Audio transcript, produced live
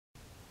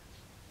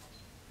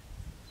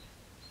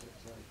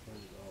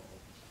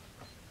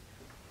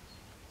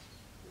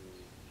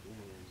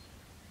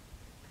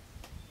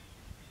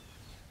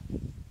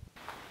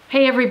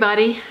Hey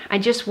everybody, I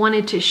just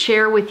wanted to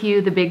share with you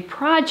the big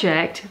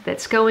project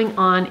that's going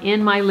on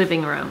in my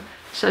living room,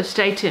 so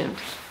stay tuned.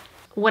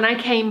 When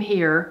I came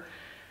here,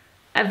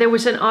 there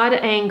was an odd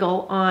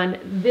angle on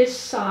this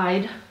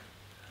side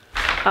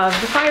of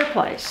the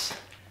fireplace.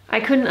 I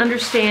couldn't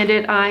understand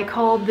it. I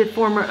called the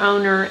former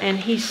owner and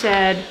he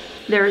said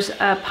there's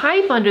a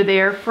pipe under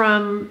there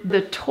from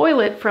the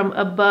toilet from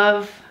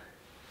above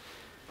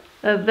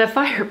the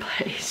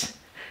fireplace.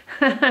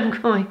 I'm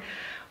going,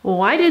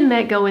 why didn't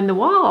that go in the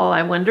wall,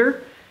 I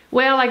wonder?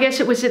 Well, I guess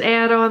it was an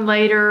add-on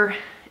later.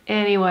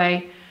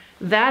 Anyway,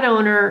 that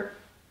owner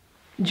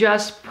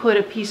just put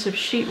a piece of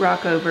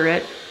sheetrock over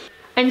it.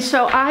 And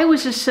so I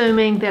was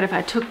assuming that if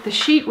I took the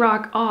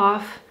sheetrock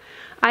off,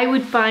 I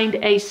would find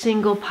a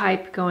single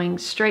pipe going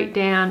straight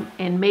down,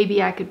 and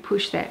maybe I could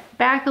push that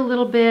back a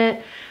little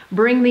bit,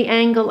 bring the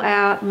angle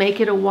out,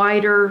 make it a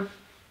wider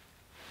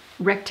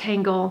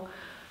rectangle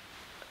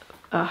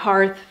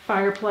hearth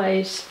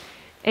fireplace.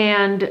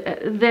 And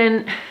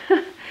then,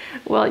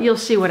 well, you'll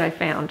see what I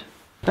found.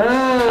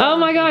 Oh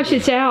my gosh,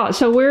 it's out.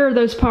 So where are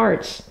those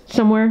parts?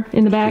 Somewhere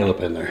in the back? Still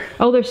up in there.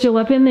 Oh, they're still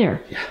up in there?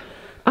 Yeah.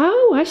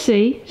 Oh, I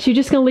see. So you're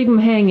just going to leave them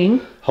hanging?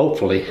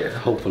 Hopefully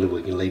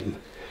we can leave them.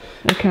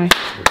 Okay.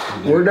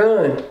 We're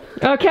done.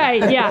 Okay,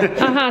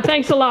 yeah.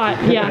 Thanks a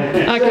lot.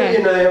 Yeah, okay.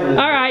 See you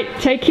now. All right,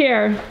 take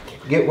care.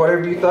 Get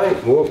whatever you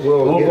think. We'll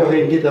We'll get go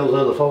ahead and get those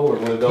other four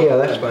and we'll go. Yeah,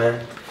 that's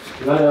fine.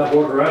 I'll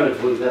work around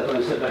it, leave that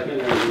thing sit back in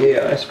there.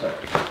 Yeah, that's fine.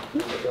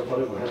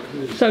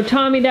 So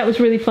Tommy, that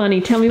was really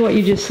funny. Tell me what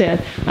you just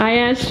said. I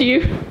asked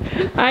you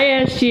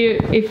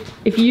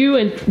if you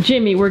and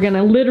Jimmy were going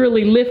to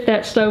literally lift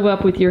that stove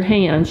up with your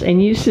hands,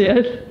 and you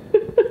said...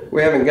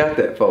 We haven't got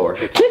that far.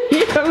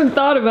 You haven't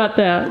thought about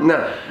that? No,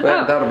 we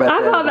haven't thought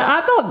about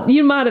that. I thought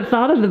you might have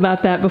thought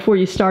about that before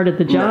you started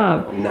the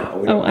job. No,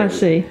 we Oh, don't I do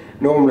see.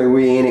 it. Normally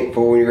we in it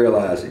before we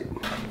realize it.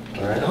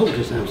 All right, I hope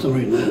this has some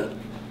reason that.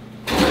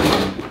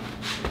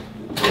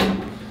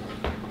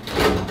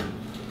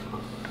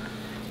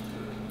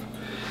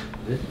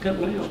 It's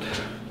coming out.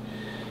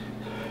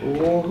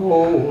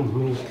 Hold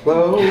me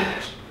close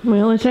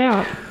Well, it's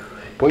out.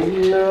 when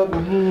you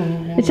love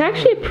me. It's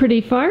actually a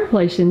pretty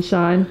fireplace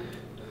inside.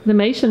 The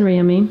masonry,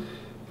 I mean.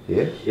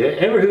 Yeah. Yeah,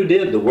 ever who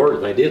did the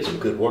work, they did some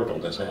good work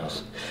on this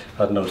house.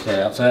 I've noticed that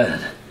outside.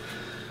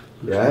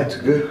 Yeah, that's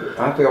good.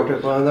 I felt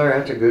up on there.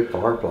 That's a good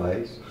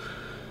fireplace.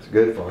 It's a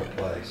good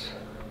fireplace.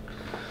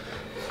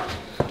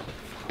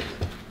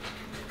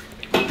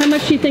 How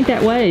much do you think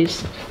that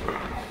weighs?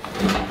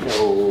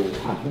 Oh,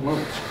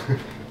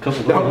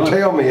 Couple don't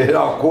tell me it.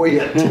 I'll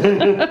quit. This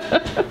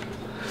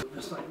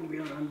thing will be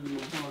under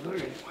there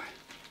anyway.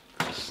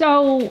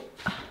 So,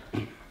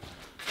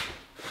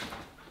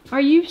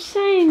 are you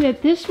saying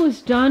that this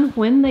was done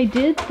when they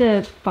did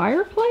the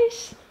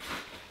fireplace?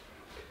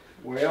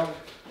 Well,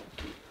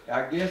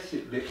 I guess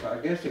it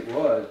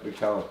was,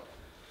 because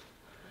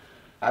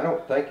I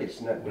don't think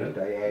it's nothing that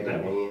they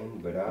added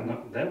in, but I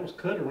No, that was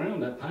cut around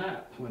that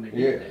pipe when they did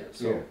Yeah, that.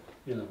 So, yeah.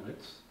 you know,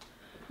 it's.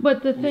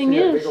 But the thing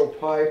You see that is, big old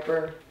pipe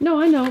there? no,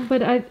 I know,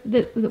 but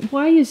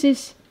why is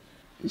this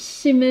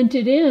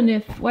cemented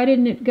in? Why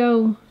didn't it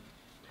go?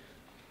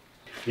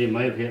 It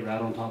may have hit right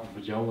on top of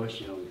a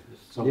joist, you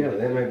know. Yeah,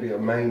 there may be a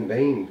main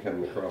beam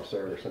coming across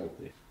there or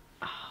something.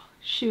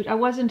 Shoot, I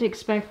wasn't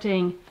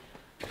expecting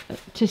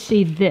to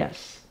see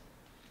this.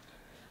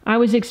 I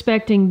was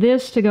expecting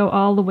this to go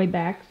all the way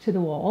back to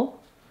the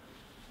wall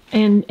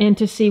and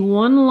to see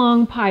one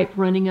long pipe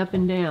running up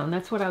and down.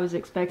 That's what I was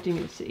expecting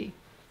to see.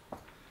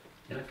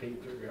 I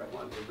can't figure out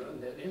why they run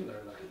that in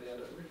there like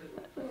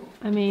that.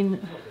 I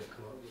mean,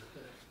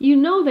 you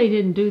know they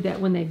didn't do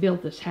that when they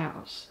built this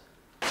house.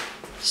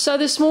 So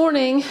this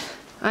morning,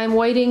 I'm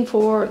waiting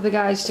for the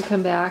guys to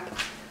come back.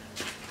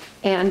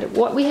 And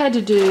what we had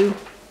to do,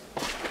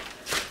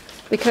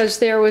 because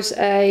there was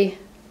a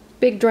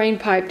big drain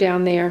pipe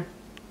down there,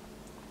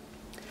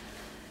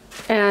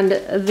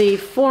 and the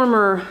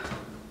former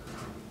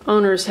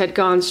owners had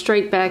gone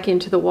straight back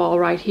into the wall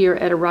right here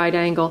at a right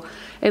angle.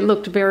 It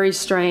looked very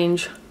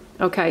strange.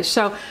 Okay,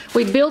 so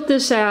we built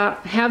this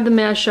out, have the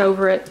mesh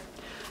over it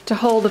to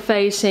hold the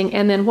facing,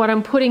 and then what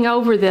I'm putting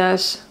over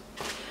this,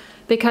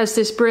 because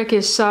this brick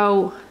is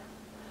so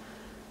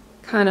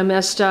kind of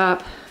messed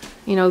up,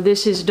 you know,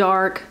 this is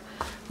dark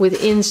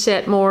with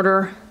inset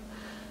mortar.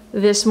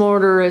 This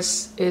mortar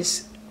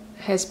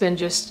has been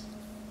just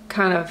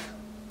kind of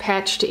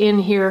patched in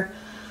here.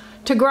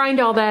 To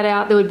grind all that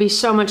out, there would be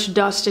so much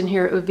dust in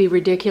here, it would be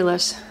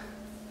ridiculous.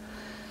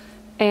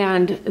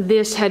 And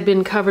this had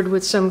been covered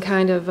with some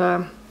kind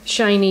of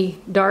shiny,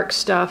 dark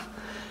stuff,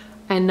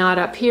 and not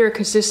up here,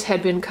 because this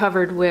had been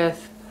covered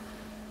with,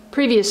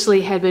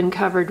 previously had been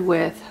covered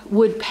with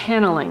wood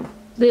paneling.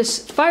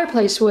 This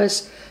fireplace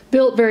was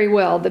built very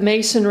well. The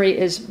masonry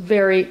is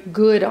very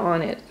good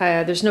on it.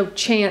 There's no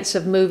chance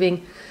of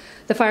moving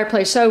the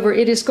fireplace over.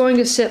 It is going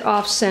to sit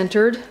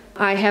off-centered.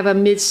 I have a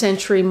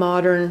mid-century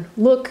modern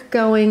look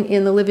going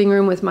in the living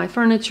room with my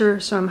furniture,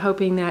 so I'm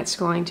hoping that's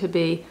going to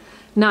be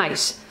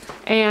nice.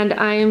 And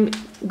I'm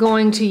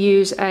going to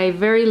use a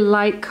very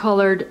light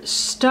colored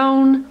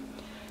stone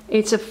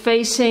It's a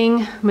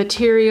facing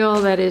material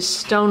that is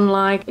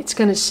stone-like. It's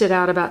going to sit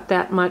out about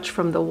that much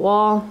from the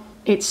wall.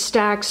 It's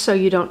stacked so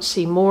you don't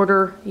see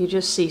mortar, you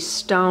just see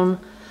stone.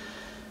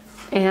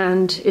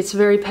 And it's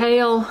very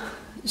pale,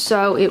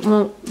 so it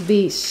won't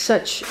be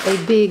such a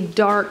big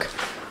dark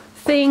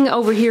thing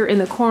over here in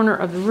the corner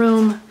of the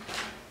room.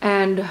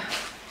 And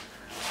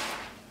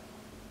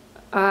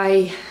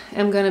I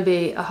am going to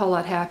be a whole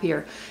lot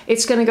happier.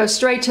 It's going to go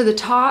straight to the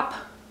top,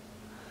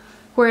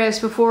 whereas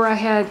before I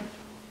had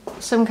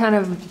some kind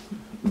of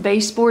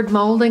baseboard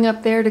molding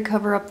up there to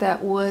cover up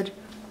that wood.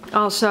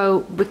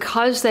 Also,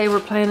 because they were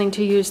planning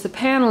to use the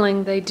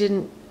paneling, they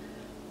didn't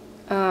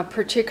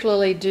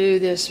particularly do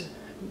this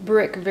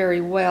brick very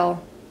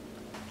well.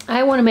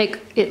 I want to make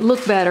it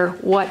look better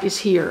what is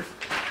here.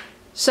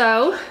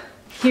 So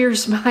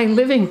here's my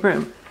living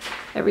room.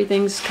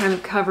 Everything's kind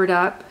of covered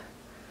up,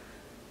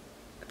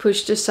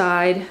 pushed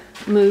aside,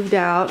 moved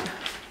out.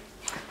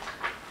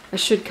 I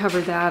should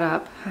cover that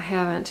up. I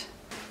haven't.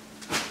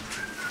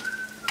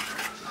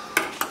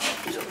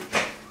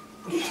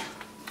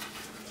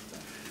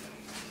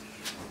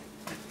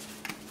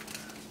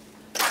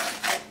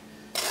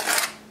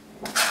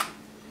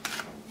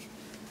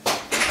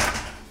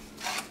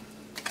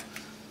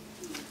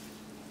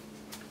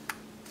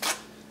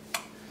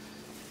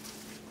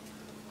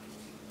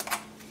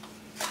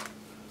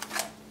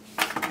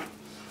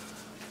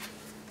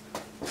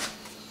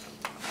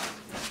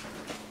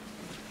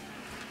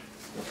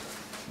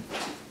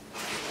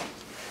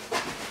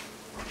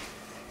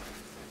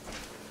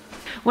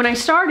 When I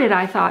started,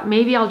 I thought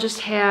maybe I'll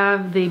just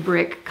have the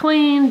brick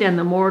cleaned and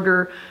the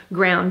mortar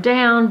ground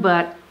down,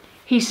 but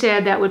he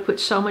said that would put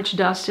so much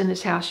dust in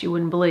this house you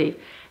wouldn't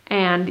believe.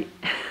 And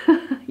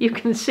you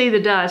can see the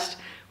dust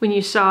when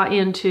you saw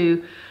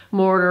into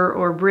mortar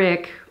or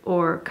brick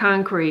or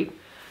concrete.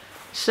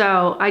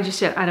 So I just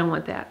said, I don't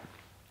want that.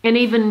 And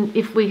even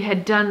if we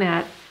had done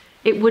that,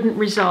 it wouldn't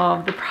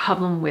resolve the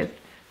problem with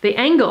the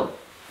angle.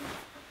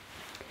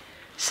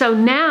 So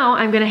now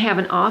I'm going to have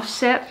an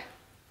offset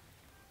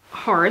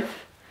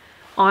hearth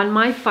on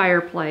my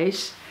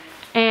fireplace,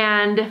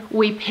 and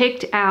we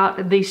picked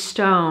out the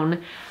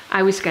stone.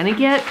 I was going to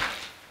get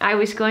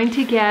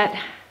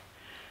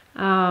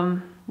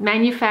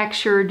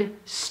manufactured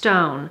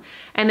stone,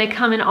 and they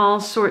come in all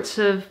sorts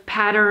of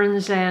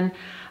patterns and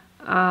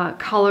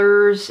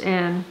colors.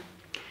 And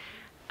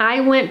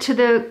I went to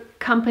the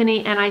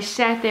company and I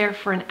sat there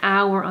for an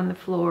hour on the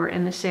floor,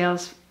 and the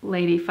sales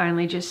lady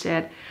finally just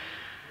said,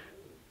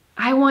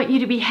 I want you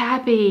to be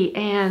happy,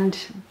 and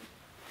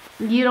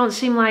you don't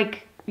seem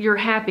like you're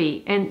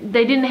happy. And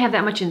they didn't have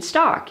that much in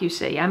stock, you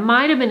see. I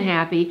might have been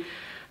happy,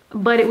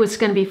 but it was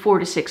going to be 4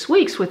 to 6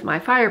 weeks with my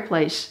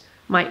fireplace,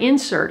 my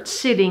insert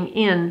sitting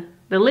in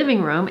the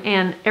living room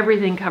and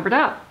everything covered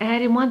up. And I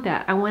didn't want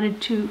that. I wanted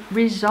to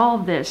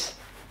resolve this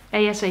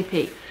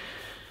ASAP,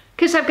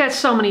 because I've got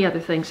so many other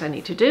things I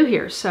need to do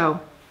here. So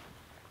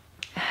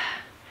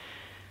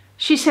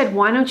she said,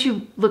 why don't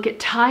you look at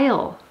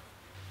tile?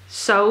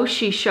 So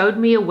she showed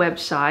me a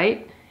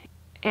website,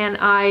 and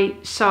I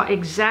saw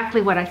exactly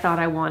what I thought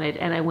I wanted,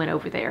 and I went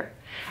over there.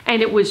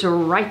 And it was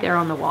right there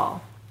on the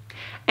wall.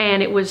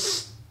 And it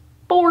was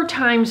 4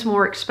 times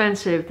more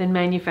expensive than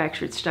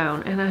manufactured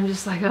stone. And I'm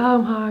just like,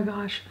 oh my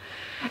gosh.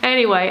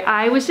 Anyway,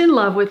 I was in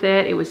love with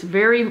it.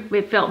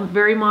 It felt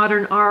very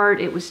modern art.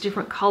 It was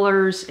different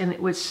colors, and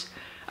it was,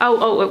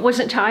 it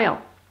wasn't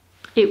tile.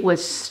 It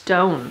was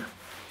stone,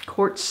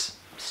 quartz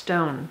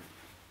stone,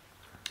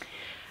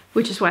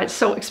 which is why it's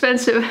so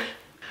expensive.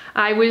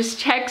 I was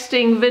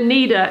texting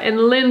Vanita and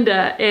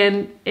Linda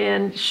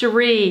and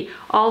Cherie,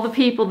 all the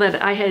people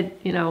that I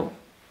had,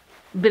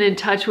 been in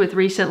touch with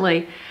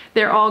recently.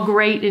 They're all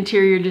great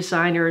interior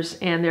designers,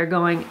 and they're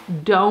going,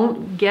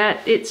 don't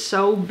get it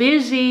so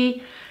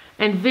busy.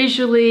 And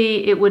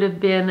visually, it would have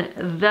been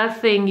the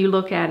thing you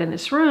look at in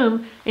this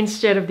room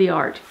instead of the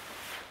art.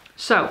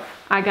 So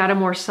I got a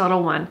more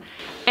subtle one,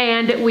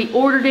 and we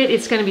ordered it.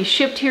 It's going to be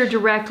shipped here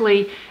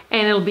directly,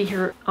 and it'll be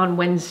here on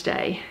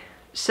Wednesday.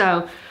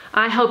 So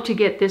I hope to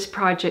get this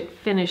project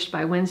finished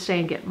by Wednesday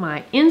and get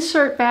my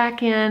insert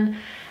back in.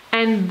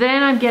 And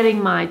then I'm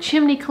getting my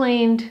chimney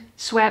cleaned,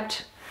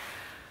 swept,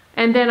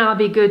 and then I'll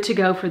be good to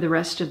go for the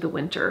rest of the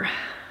winter.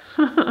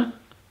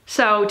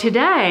 So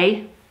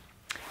today,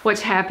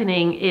 what's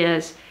happening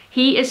is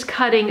he is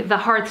cutting the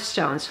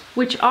hearthstones,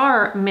 which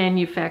are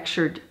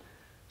manufactured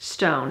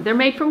stone. They're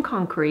made from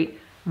concrete,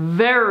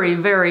 very,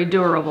 very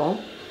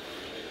durable.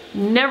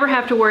 Never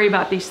have to worry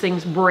about these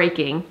things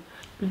breaking.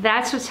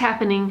 That's what's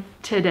happening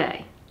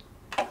today.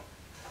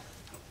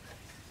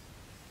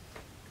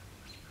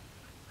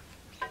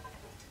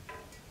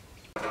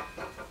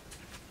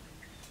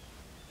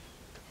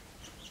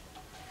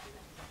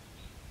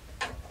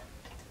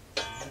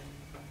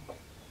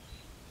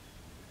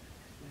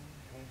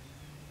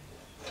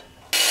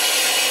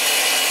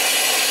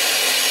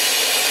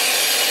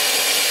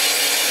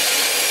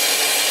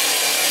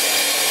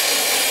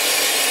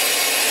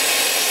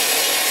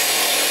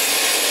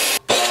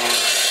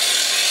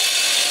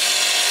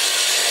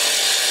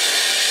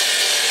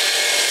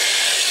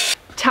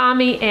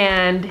 Tommy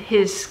and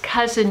his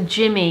cousin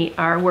Jimmy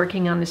are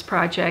working on this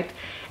project,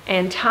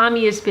 and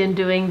Tommy has been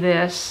doing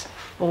this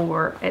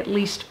for at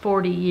least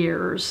 40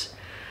 years.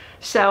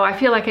 So I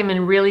feel like I'm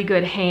in really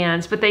good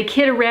hands, but they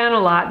kid around a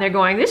lot and they're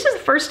going, this is the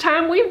first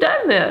time we've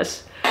done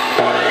this.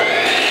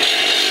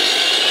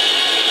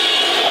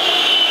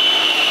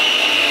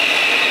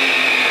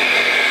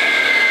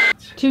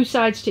 Two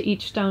sides to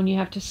each stone, you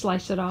have to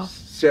slice it off.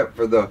 Except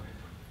for the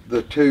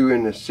two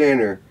in the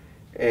center,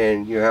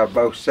 and you have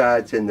both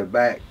sides in the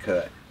back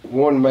cut.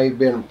 One may have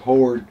been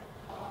poured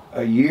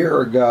a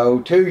year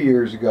ago, 2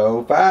 years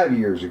ago, 5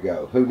 years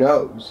ago, who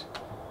knows?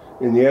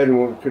 And the other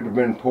one could have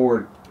been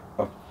poured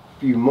a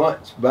few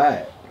months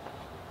back,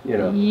 you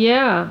know.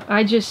 Yeah,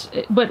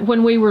 but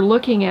when we were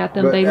looking at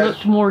them, they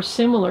looked more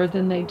similar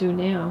than they do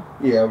now.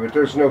 Yeah, but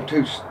there's no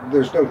two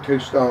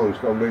stones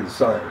gonna be the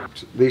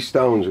same. These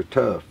stones are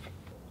tough.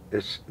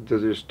 They're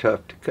just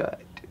tough to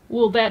cut.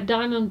 Will that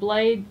diamond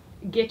blade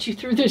get you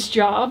through this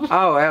job?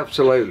 Oh,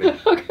 absolutely.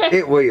 Okay.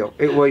 It will.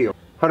 It will.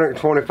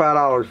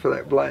 $125 for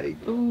that blade.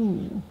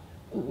 Ooh.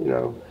 You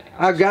know,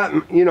 I've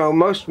got, you know,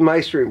 most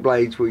masonry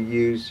blades we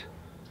use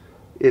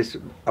is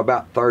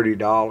about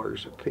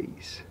 $30 a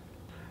piece.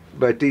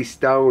 But these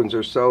stones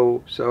are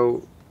so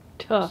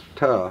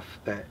tough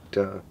that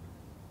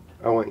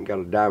I went and got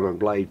a diamond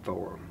blade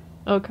for them.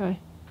 Okay.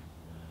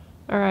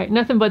 All right.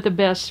 Nothing but the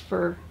best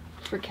for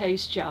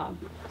Kaye's job.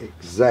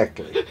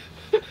 Exactly.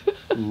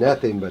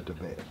 Nothing but the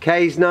best.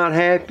 Kaye's not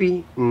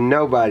happy,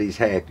 nobody's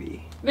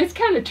happy. It's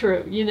kind of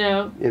true, you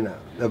know. You know,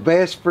 the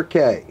best for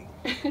Kaye.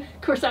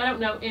 Of course, I don't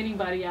know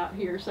anybody out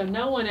here, so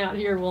no one out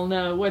here will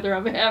know whether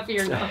I'm happy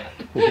or not.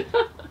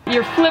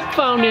 Your flip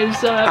phone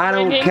is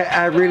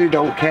I really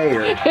don't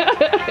care.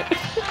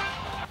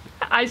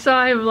 I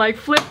saw him like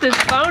flip this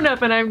phone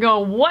up and I'm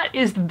going, what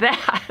is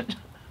that?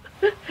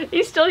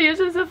 He still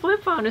uses a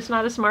flip phone. It's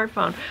not a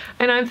smartphone.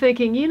 And I'm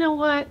thinking, you know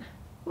what?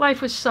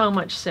 Life was so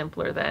much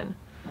simpler then.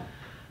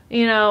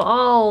 You know,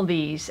 all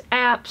these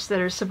apps that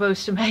are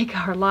supposed to make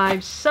our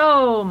lives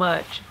so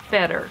much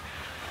better.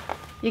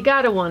 You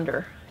gotta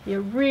wonder.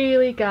 You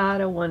really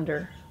gotta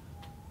wonder.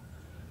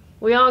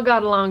 We all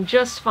got along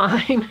just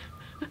fine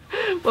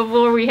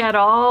before we had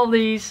all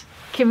these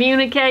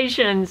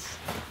communications.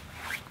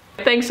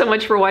 Thanks so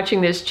much for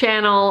watching this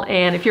channel,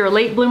 and if you're a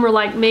late bloomer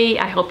like me,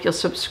 I hope you'll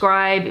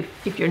subscribe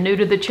if you're new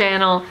to the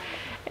channel,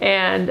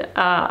 and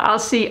I'll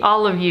see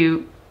all of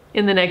you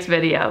in the next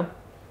video.